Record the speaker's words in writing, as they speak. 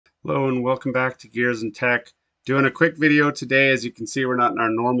Hello and welcome back to Gears and Tech. Doing a quick video today. As you can see, we're not in our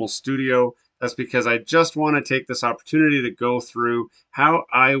normal studio. That's because I just want to take this opportunity to go through how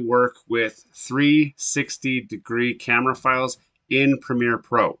I work with 360-degree camera files in Premiere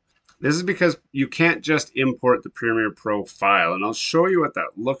Pro. This is because you can't just import the Premiere Pro file, and I'll show you what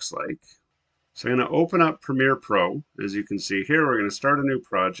that looks like. So I'm going to open up Premiere Pro. As you can see here, we're going to start a new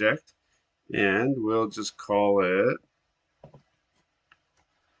project, and we'll just call it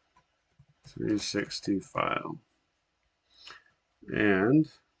 360 file. And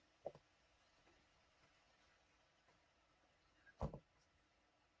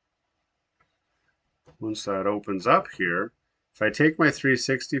once that opens up here, if I take my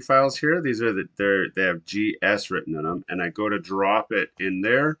 360 files here, these are they have GS written in them, and I go to drop it in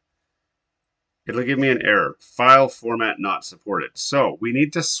there, it'll give me an error. File format not supported. So we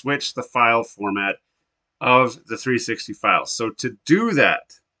need to switch the file format of the 360 files. So to do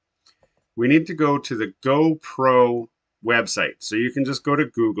that, we need to go to the GoPro website. So you can just go to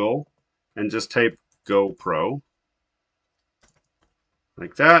Google and just type GoPro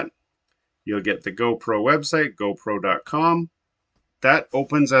like that. You'll get the GoPro website, gopro.com. That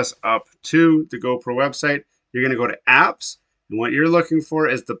opens us up to the GoPro website. You're going to go to apps, and what you're looking for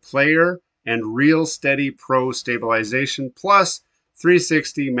is the player and Real Steady Pro stabilization plus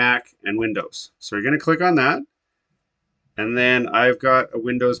 360 Mac and Windows. So you're going to click on that. And then I've got a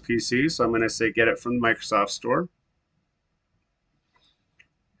Windows PC, so I'm going to say get it from the Microsoft Store.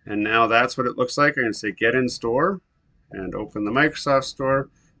 And now that's what it looks like. I'm going to say get in store and open the Microsoft Store.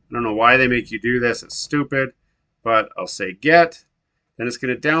 I don't know why they make you do this. It's stupid, but I'll say get. Then it's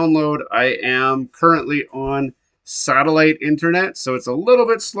going to download. I am currently on satellite internet, so it's a little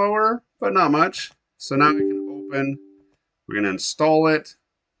bit slower, but not much. So now we can open. We're going to install it.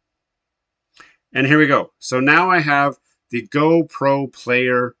 And here we go. So now I have the GoPro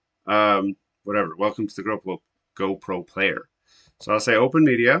player, whatever. Welcome to the GoPro player. So I'll say open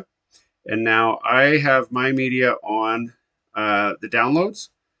media. And now I have my media on the downloads.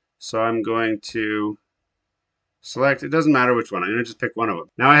 So I'm going to select, it doesn't matter which one, I'm going to just pick one of them.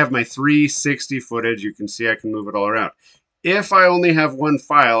 Now I have my 360 footage. You can see I can move it all around. If I only have one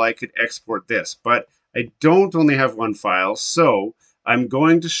file, I could export this, but I don't only have one file, so I'm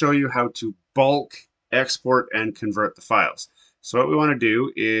going to show you how to bulk export and convert the files. So what we want to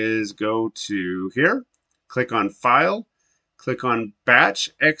do is go to here, click on File, click on Batch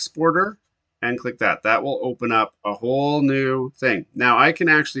Exporter, and click that. That will open up a whole new thing. Now I can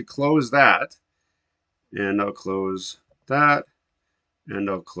actually close that, and I'll close that, and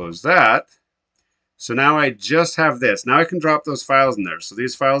I'll close that. So now I just have this. Now I can drop those files in there. So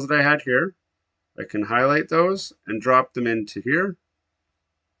these files that I had here, I can highlight those and drop them into here.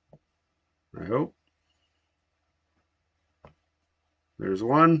 I hope. There's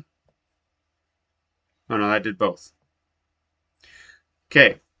one. Oh no, that did both.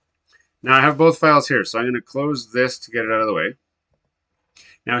 Okay. Now I have both files here, so I'm going to close this to get it out of the way.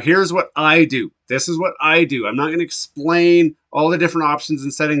 Now here's what I do. This is what I do. I'm not going to explain all the different options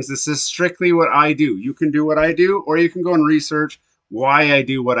and settings. This is strictly what I do. You can do what I do, or you can go and research why I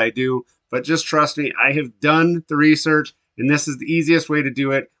do what I do. But just trust me, I have done the research, and this is the easiest way to do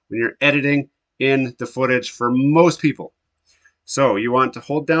it when you're editing in the footage for most people. So you want to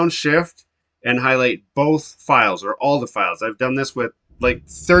hold down Shift and highlight both files, or all the files. I've done this with like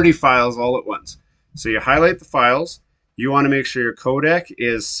 30 files all at once. So you highlight the files. You want to make sure your codec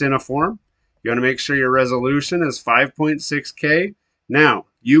is Cineform. You want to make sure your resolution is 5.6K. Now,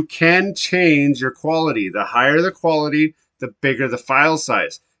 you can change your quality. The higher the quality, the bigger the file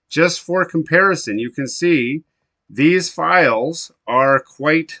size. Just for comparison, you can see these files are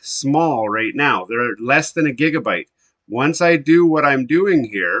quite small right now. They're less than a gigabyte. Once I do what I'm doing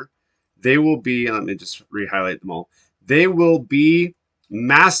here, they will be, let me just re-highlight them all. They will be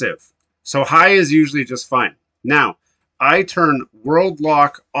massive. So high is usually just fine. Now, I turn World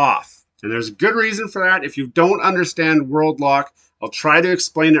Lock off. And there's a good reason for that. If you don't understand World Lock, I'll try to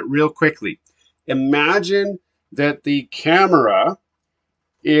explain it real quickly. Imagine that the camera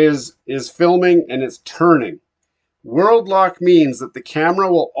is filming and it's turning. World Lock means that the camera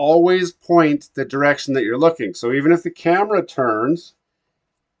will always point the direction that you're looking. So even if the camera turns,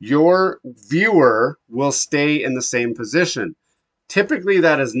 your viewer will stay in the same position. Typically,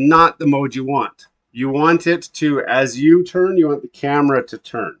 that is not the mode you want. You want it to, as you turn, you want the camera to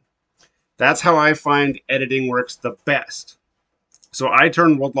turn. That's how I find editing works the best. So I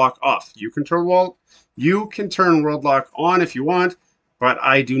turn World Lock off. You can turn World Lock on if you want, but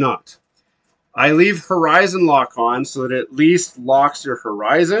I do not. I leave Horizon Lock on so that it at least locks your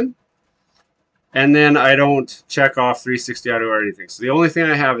horizon. and then I don't check off 360 audio or anything. So the only thing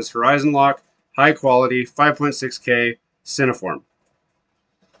I have is Horizon Lock, high quality, 5.6K, Cineform.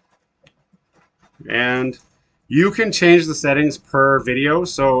 And you can change the settings per video,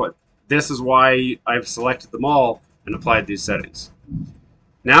 so this is why I've selected them all and applied these settings.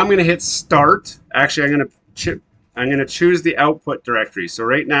 Now I'm going to hit Start. Actually, I'm going to choose the output directory. So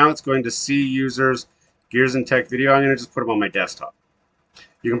right now it's going to see users, Gears and Tech video. I'm going to just put them on my desktop.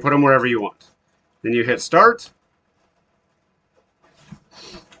 You can put them wherever you want. Then you hit Start.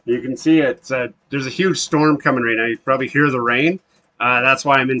 You can see there's a huge storm coming right now. You probably hear the rain. That's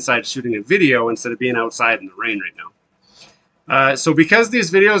why I'm inside shooting a video instead of being outside in the rain right now. So because these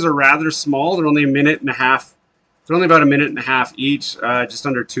videos are rather small, they're only a minute and a half. They're only about a minute and a half each, just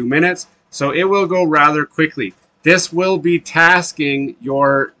under 2 minutes. So it will go rather quickly. This will be tasking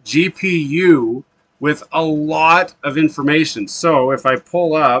your GPU with a lot of information. So if I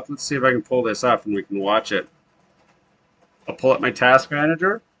pull up, let's see if I can pull this up and we can watch it. I'll pull up my task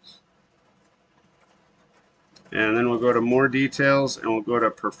manager. And then we'll go to more details and we'll go to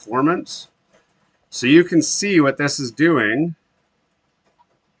performance. So you can see what this is doing.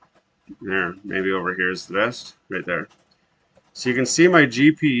 There, maybe over here is the best, right there. So you can see my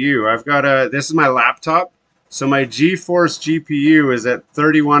GPU. I've got this is my laptop. So my GeForce GPU is at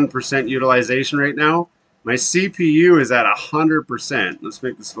 31% utilization right now. My CPU is at 100%. Let's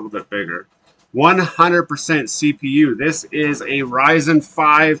make this a little bit bigger. 100% CPU. This is a Ryzen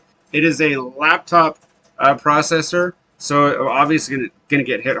 5. It is a laptop processor, so obviously going to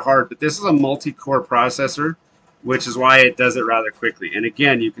get hit hard, but this is a multi-core processor, which is why it does it rather quickly. And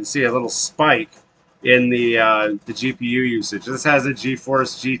again, you can see a little spike in the GPU usage. This has a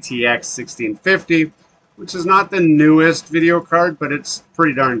GeForce GTX 1650, which is not the newest video card, but it's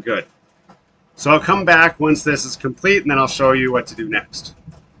pretty darn good. So I'll come back once this is complete, and then I'll show you what to do next.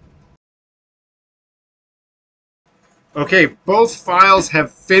 Okay, both files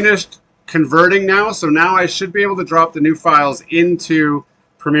have finished converting now, so now I should be able to drop the new files into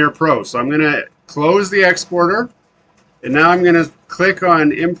Premiere Pro. So I'm going to close the exporter, and now I'm going to click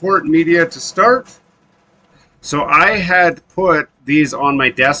on Import Media to start. So I had put these on my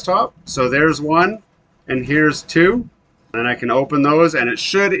desktop, so there's one, and here's two, and I can open those, and it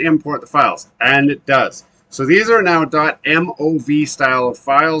should import the files, and it does. So these are now .mov style of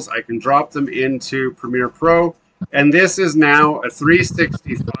files. I can drop them into Premiere Pro, and this is now a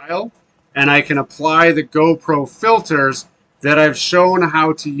 360 file. And I can apply the GoPro filters that I've shown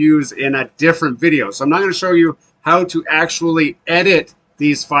how to use in a different video. So I'm not going to show you how to actually edit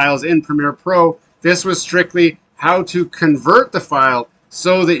these files in Premiere Pro. This was strictly how to convert the file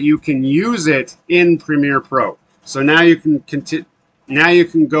so that you can use it in Premiere Pro. So now you can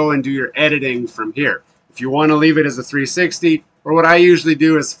go and do your editing from here. If you want to leave it as a 360, or what I usually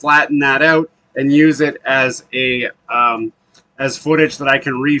do is flatten that out and use it as a as footage that I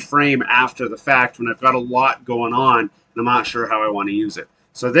can reframe after the fact when I've got a lot going on and I'm not sure how I want to use it.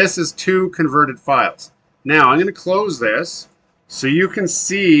 So this is two converted files. Now I'm going to close this so you can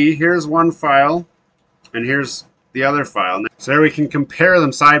see here's one file and here's the other file. So there we can compare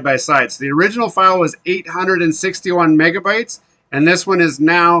them side by side. So the original file was 861 megabytes and this one is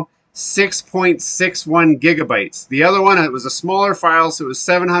now 6.61 gigabytes. The other one, it was a smaller file, so it was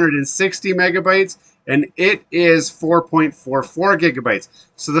 760 megabytes. And it is 4.44 gigabytes.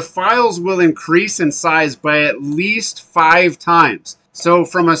 So the files will increase in size by at least 5 times. So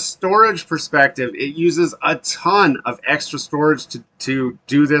from a storage perspective, it uses a ton of extra storage to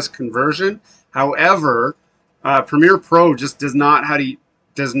do this conversion. However, Premiere Pro just does not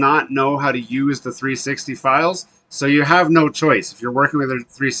know how to use the 360 files. So you have no choice if you're working with a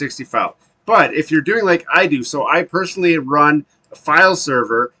 360 file. But if you're doing like I do, so I personally run a file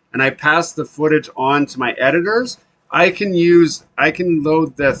server and I pass the footage on to my editors, I can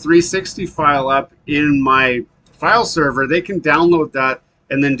load the 360 file up in my file server. They can download that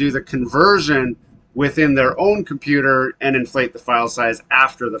and then do the conversion within their own computer and inflate the file size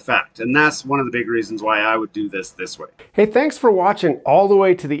after the fact. And that's one of the big reasons why I would do this way. Hey, thanks for watching all the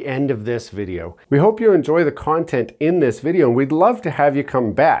way to the end of this video. We hope you enjoy the content in this video and we'd love to have you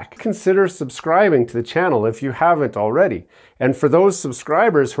come back. Consider subscribing to the channel if you haven't already. And for those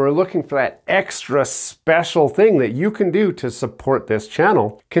subscribers who are looking for that extra special thing that you can do to support this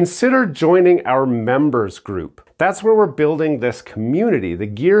channel, consider joining our members group. That's where we're building this community, the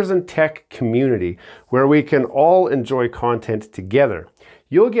Gears and Tech community, where we can all enjoy content together.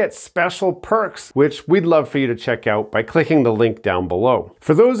 You'll get special perks, which we'd love for you to check out by clicking the link down below.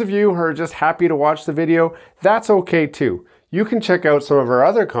 For those of you who are just happy to watch the video, that's okay too. you can check out some of our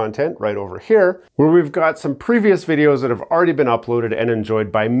other content right over here, where we've got some previous videos that have already been uploaded and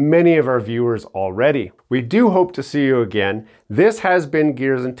enjoyed by many of our viewers already. We do hope to see you again. This has been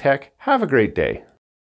Gears and Tech. Have a great day.